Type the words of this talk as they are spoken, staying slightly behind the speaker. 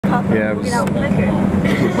Yeah, I was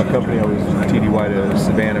with my company. I was TDY to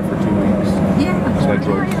Savannah for 2 weeks. Yeah. So I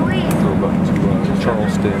drove up to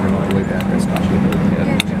Charleston and all the way back. I stopped in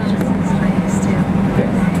Nice too.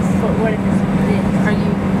 What Are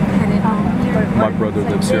you headed home? My brother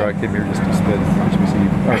lives here. I came here just to spend Christmas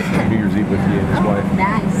Eve, or New Year's Eve with he and his wife.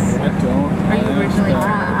 Nice. Are you originally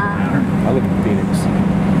I live in Phoenix.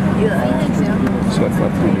 So I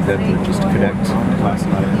flew to Denver just to connect last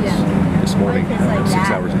night. This morning, 6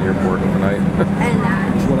 hours in the airport overnight.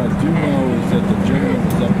 What I do know is that the gentleman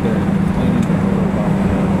was up there complaining to her about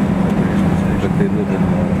But they live in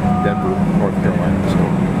Denver, North Carolina. So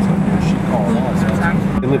she called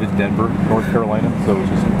us. they live in Denver, North Carolina. So it's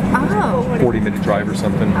just a 40-minute drive or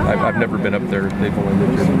something. I've never been up there. They've only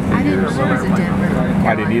lived here for I didn't years. know it was in Denver.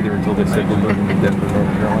 I didn't either until they said we're living in Denver,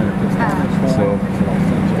 North Carolina. So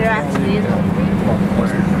There actually is Is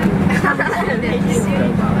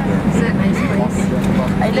it a nice place?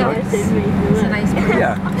 I know. It's a nice place.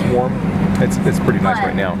 yeah, it's warm. It's pretty nice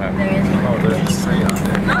right now.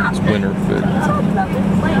 It's winter, but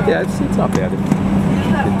yeah, it's not bad.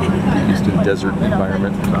 It's used to the desert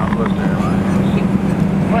environment.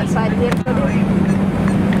 What side do we have to go to?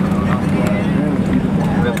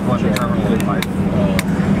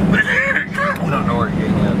 We don't know where you're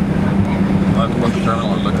getting yet. I'll have to look at the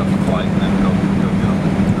terminal and look up the flight and then go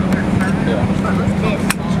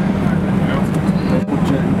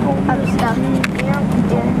I'm stuck.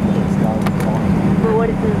 But what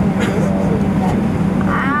if it was this?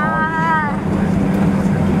 Ah!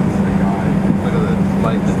 Look at the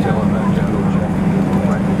light that's yellow back there.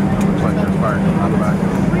 Looks like there's fire coming out the back.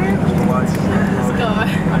 Just the lights. Let's go. I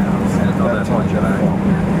didn't know that's what you had.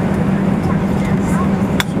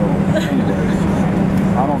 So, anyways,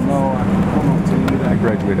 I don't know. I don't know to you. I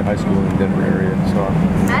graduated high school in the Denver area, so I'm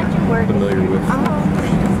familiar with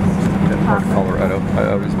that part of Colorado.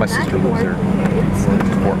 My sister lives there.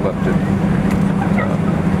 Fort Lupton.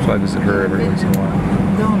 So I visit her every once in a while.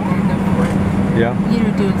 Going back and forth. Yeah? You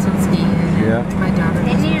know, doing some skiing. Yeah. My daughter.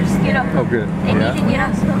 They need to get up. Oh, good. They need to get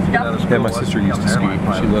up. Yeah, my sister used to ski.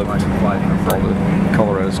 She loved all the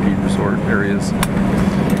Colorado ski resort areas.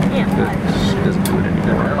 But she doesn't do it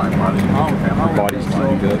anymore. Her body's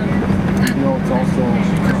too good. You know, it's also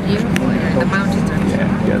It's beautiful. The mountains are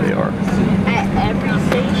beautiful. Yeah, they are. At every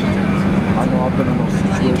station. I know I've been in those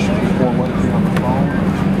situations before, whether it be on the phone or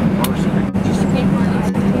in person. Just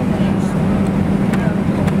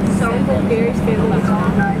Some of the Barry's family all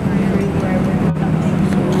drive everywhere.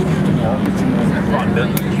 On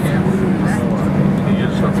business. He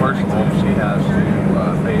uses her personal, she has to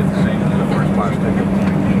pay the same as the first class ticket.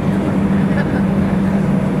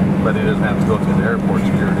 But it doesn't have to go through the airport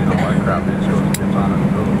security and all that crap. It just goes gets on it and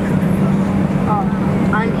goes. Oh,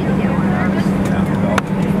 I need to get one of those.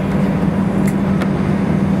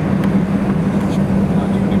 Not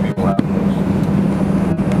too many people have those.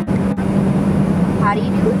 How do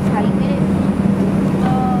you do it? How do you get it?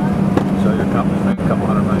 So your company make a couple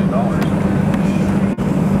 $100 million.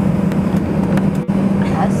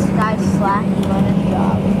 That's nice slack.